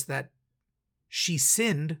tells us that she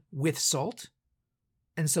sinned with salt,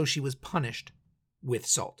 and so she was punished with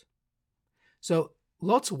salt. So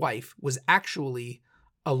Lot's wife was actually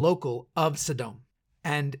a local of Sodom,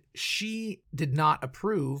 and she did not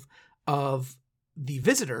approve of the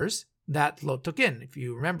visitors that Lot took in. If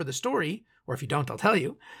you remember the story, or if you don't, I'll tell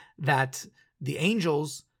you, that the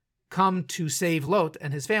angels come to save Lot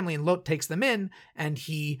and his family, and Lot takes them in, and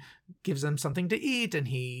he gives them something to eat, and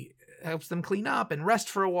he helps them clean up and rest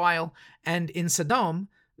for a while. And in Sodom,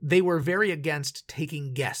 they were very against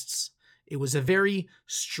taking guests. It was a very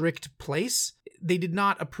strict place. They did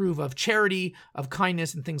not approve of charity, of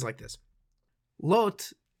kindness, and things like this.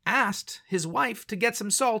 Lot asked his wife to get some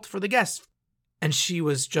salt for the guests, and she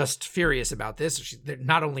was just furious about this.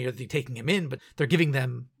 Not only are they taking him in, but they're giving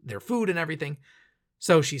them their food and everything.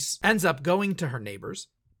 So she ends up going to her neighbors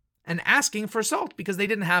and asking for salt because they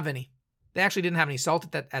didn't have any. They actually didn't have any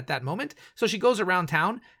salt at that moment. So she goes around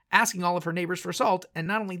town asking all of her neighbors for salt, and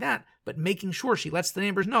not only that, but making sure she lets the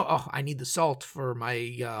neighbors know, oh, I need the salt for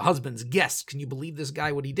my husband's guests. Can you believe this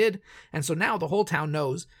guy, what he did? And so now the whole town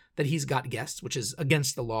knows that he's got guests, which is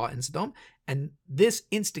against the law in Sodom, and this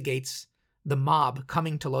instigates the mob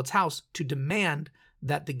coming to Lot's house to demand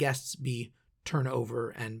that the guests be turned over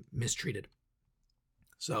and mistreated.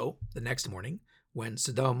 So the next morning, when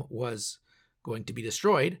Sodom was going to be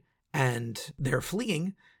destroyed and they're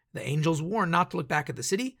fleeing, the angels warn not to look back at the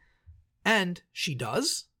city, and she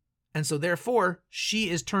does. And so therefore, she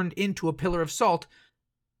is turned into a pillar of salt.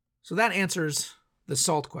 So that answers the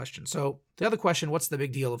salt question. So the other question, what's the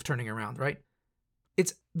big deal of turning around, right?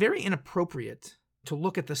 It's very inappropriate to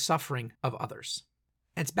look at the suffering of others.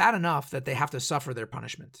 It's bad enough that they have to suffer their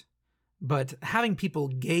punishment, but having people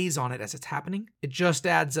gaze on it as it's happening, it just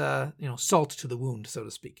adds salt to the wound, so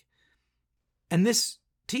to speak. And this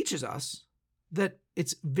teaches us that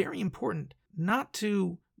it's very important not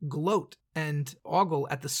to gloat and ogle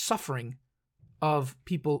at the suffering of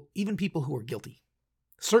people, even people who are guilty.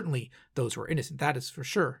 Certainly those who are innocent, that is for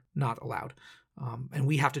sure not allowed. And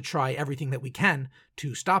we have to try everything that we can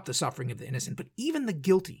to stop the suffering of the innocent. But even the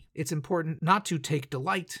guilty, it's important not to take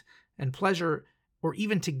delight and pleasure or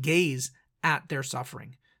even to gaze at their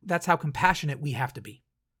suffering. That's how compassionate we have to be.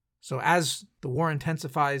 So as the war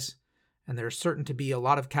intensifies, and there's certain to be a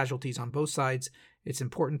lot of casualties on both sides, it's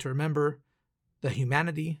important to remember the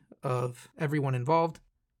humanity of everyone involved.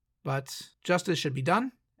 But justice should be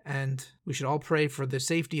done, and we should all pray for the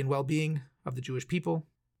safety and well-being of the Jewish people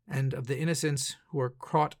and of the innocents who are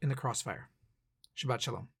caught in the crossfire. Shabbat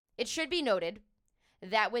Shalom. It should be noted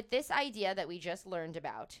that with this idea that we just learned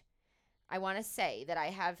about, I want to say that I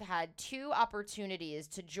have had 2 opportunities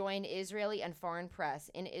to join Israeli and foreign press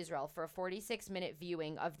in Israel for a 46-minute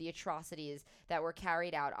viewing of the atrocities that were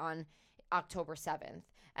carried out on October 7th,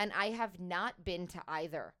 and I have not been to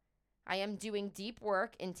either. I am doing deep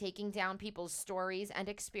work in taking down people's stories and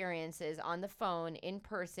experiences on the phone, in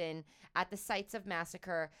person, at the sites of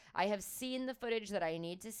massacre. I have seen the footage that I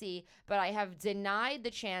need to see, but I have denied the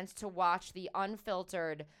chance to watch the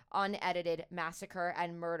unfiltered, unedited massacre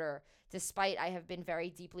and murder, despite I have been very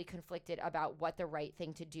deeply conflicted about what the right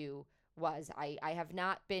thing to do was. I have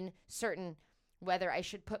not been certain whether I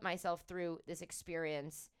should put myself through this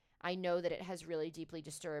experience. I know that it has really deeply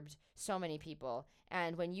disturbed so many people.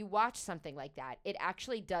 And when you watch something like that, it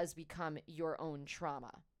actually does become your own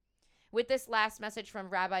trauma. With this last message from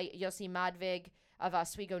Rabbi Yossi Madvig of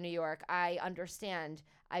Oswego, New York, I understand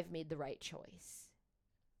I've made the right choice.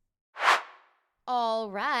 All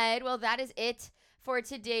right, well, that is it for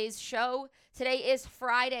today's show. Today is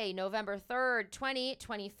Friday, November 3rd,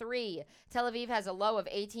 2023. Tel Aviv has a low of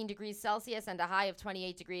 18 degrees Celsius and a high of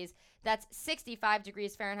 28 degrees. That's 65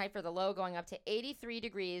 degrees Fahrenheit for the low, going up to 83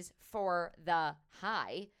 degrees for the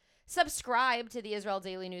high. Subscribe to the Israel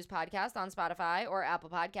Daily News Podcast on Spotify or Apple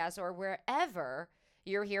Podcasts or wherever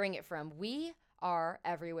you're hearing it from. We are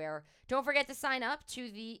everywhere. Don't forget to sign up to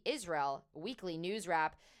the Israel Weekly News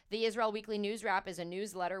Wrap. The Israel Weekly News Wrap is a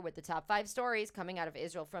newsletter with the top 5 stories coming out of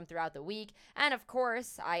Israel from throughout the week. And of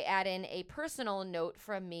course, I add in a personal note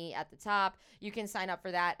from me at the top. You can sign up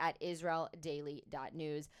for that at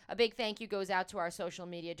israeldaily.news. A big thank you goes out to our social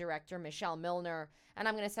media director, Michelle Milner. And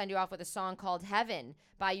I'm going to send you off with a song called Heaven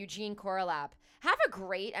by Eugene Korolap. Have a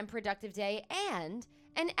great and productive day and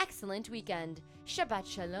an excellent weekend. Shabbat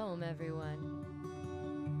Shalom, everyone.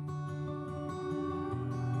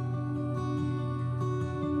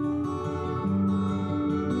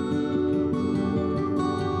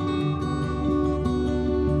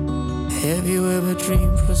 Have you ever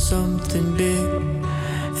dreamed for something big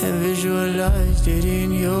and visualized it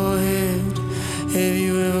in your head? Have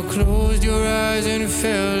you ever closed your eyes and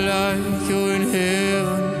felt like you're in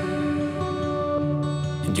heaven?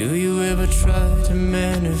 Do you ever try to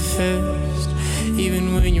manifest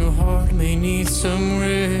even when your heart may need some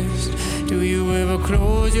rest? Do you ever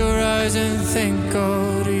close your eyes and thank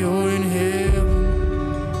God you're in heaven?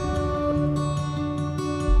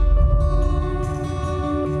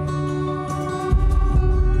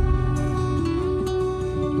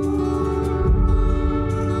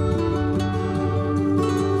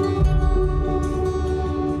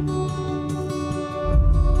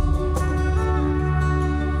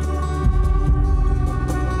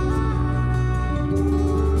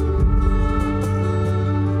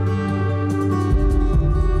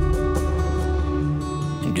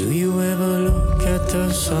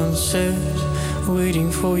 Sunset,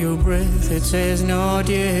 waiting for your breath, it says not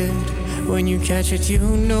yet. When you catch it, you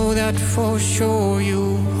know that for sure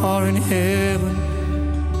you are in heaven.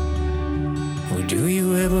 Or do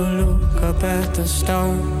you ever look up at the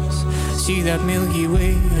stars, see that Milky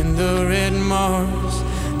Way and the red Mars?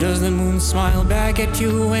 Does the moon smile back at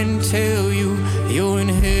you and tell you you're in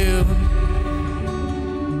heaven?